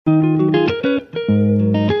You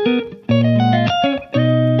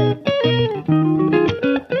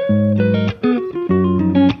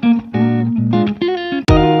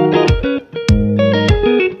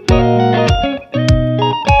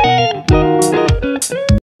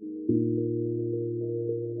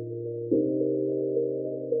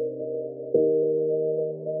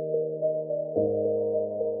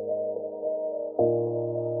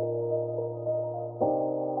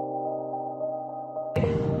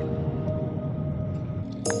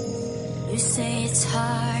say it's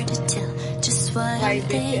hard to tell just what I'm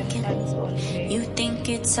thinking. You think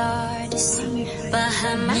it's hard to see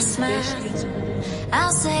behind my smile.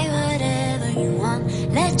 I'll say whatever you want,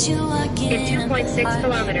 let you walk in. 2.6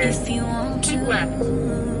 kilometers. If you want to. Keep left.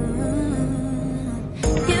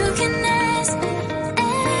 You can ask me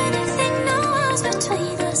anything, no walls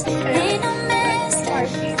between us. Ain't no mess.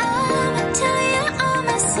 I'ma tell you all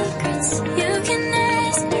my secrets. You can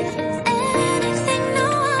ask me anything, no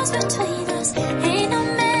walls between us. Ain't no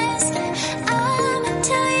mess. I'ma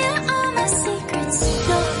tell you all my secrets.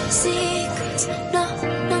 No secrets. No,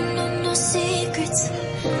 no, no, no secrets.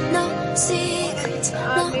 No secrets.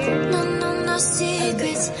 No, no, no, no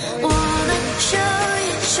secrets. Wanna show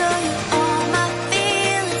you all my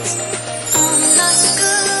feelings. I'm not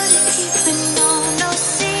good at keeping no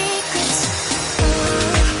secrets.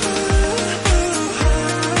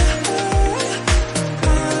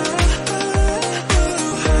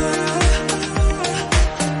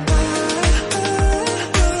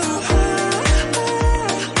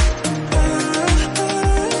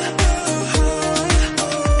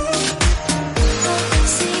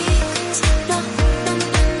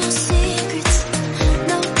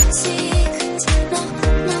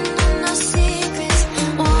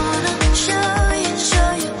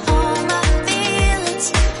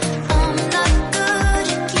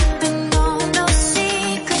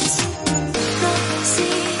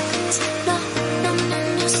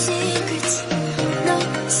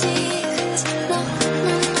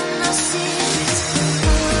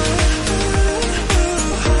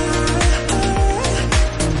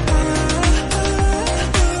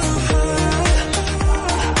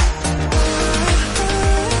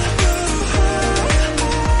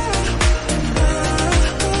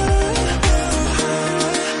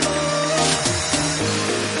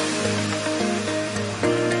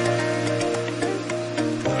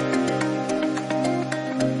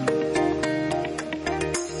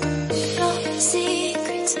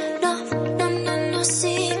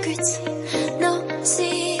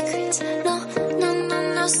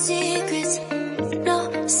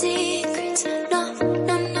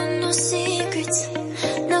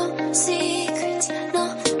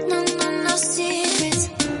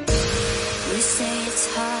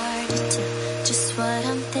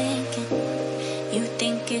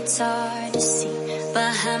 It's hard to see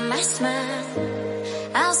behind my smile.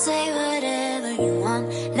 I'll say whatever you want,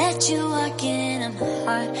 let you walk in on my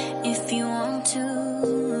heart if you want to.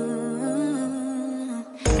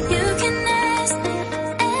 You can ask me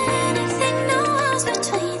anything, no walls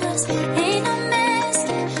between us. Ain't no mess.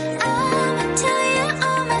 I'ma tell you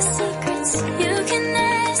all my secrets. You can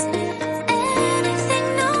ask me anything,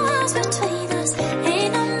 no walls between us.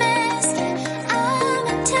 Ain't no mess.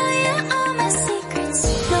 I'ma tell you all my secrets.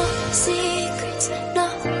 No secrets, no,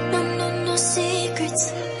 no, no, no secrets.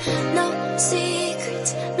 No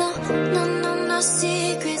secrets, no, no, no, no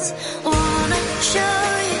secrets. Wanna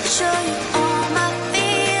show you all my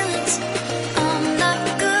feelings. I'm not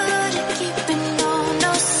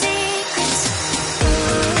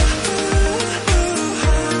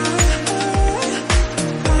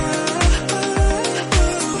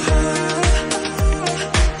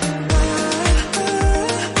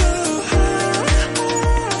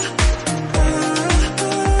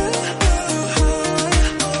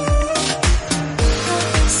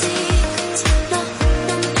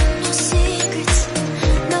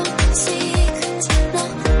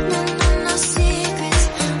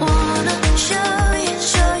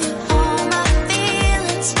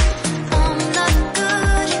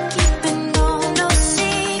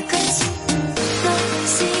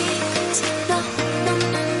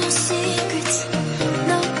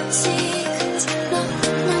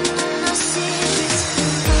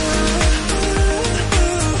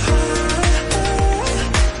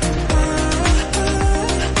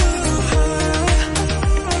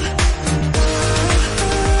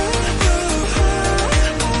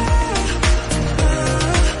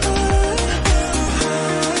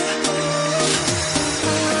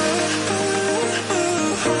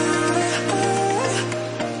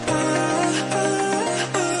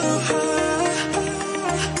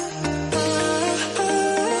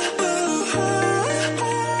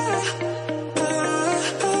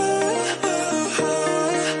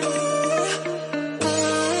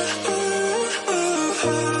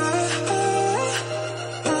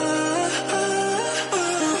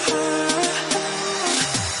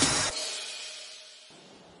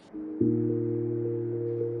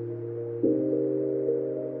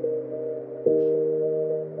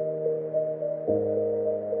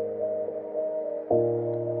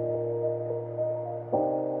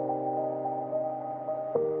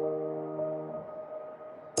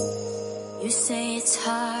You say it's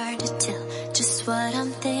hard to tell just what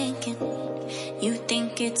I'm thinking. You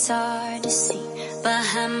think it's hard to see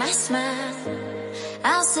behind my smile.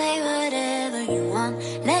 I'll say whatever you want,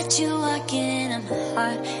 let you walk into my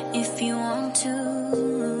heart if you want to.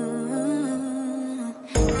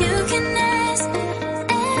 You can ask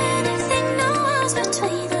anything, no walls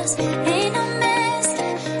between us, ain't no mask.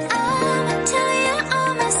 I'ma tell you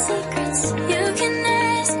all my secrets. You can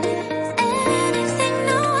ask anything,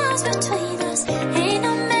 no walls between us, ain't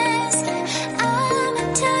no mask. I'ma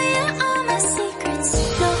tell you all my secrets.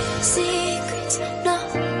 No secrets, no,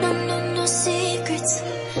 no, no, no secrets.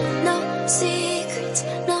 No secrets,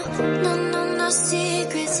 no, no, no, no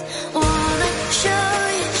secrets. Wanna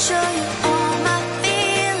show you all my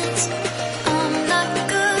feelings. I'm not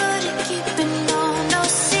good at keeping no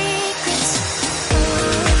secrets.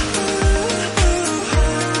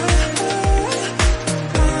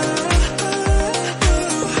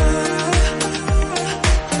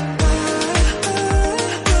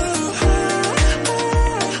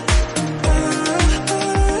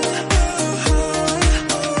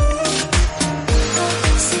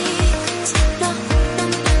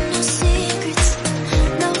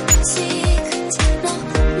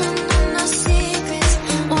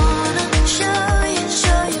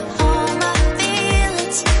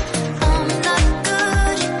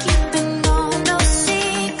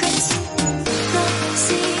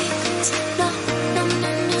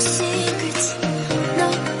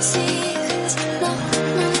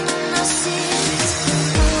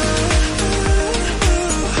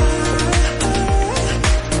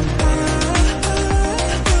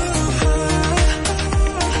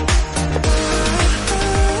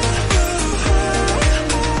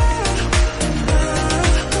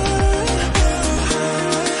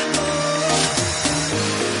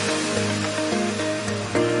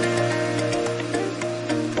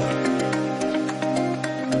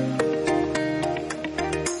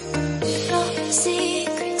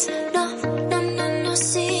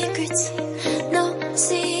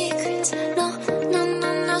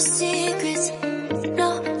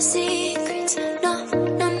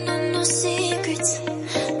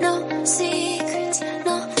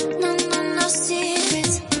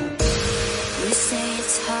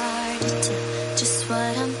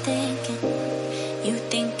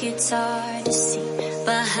 Hard to see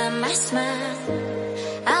behind my smile.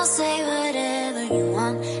 I'll say whatever you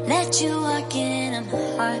want, let you walk into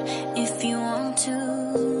my heart if you want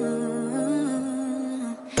to.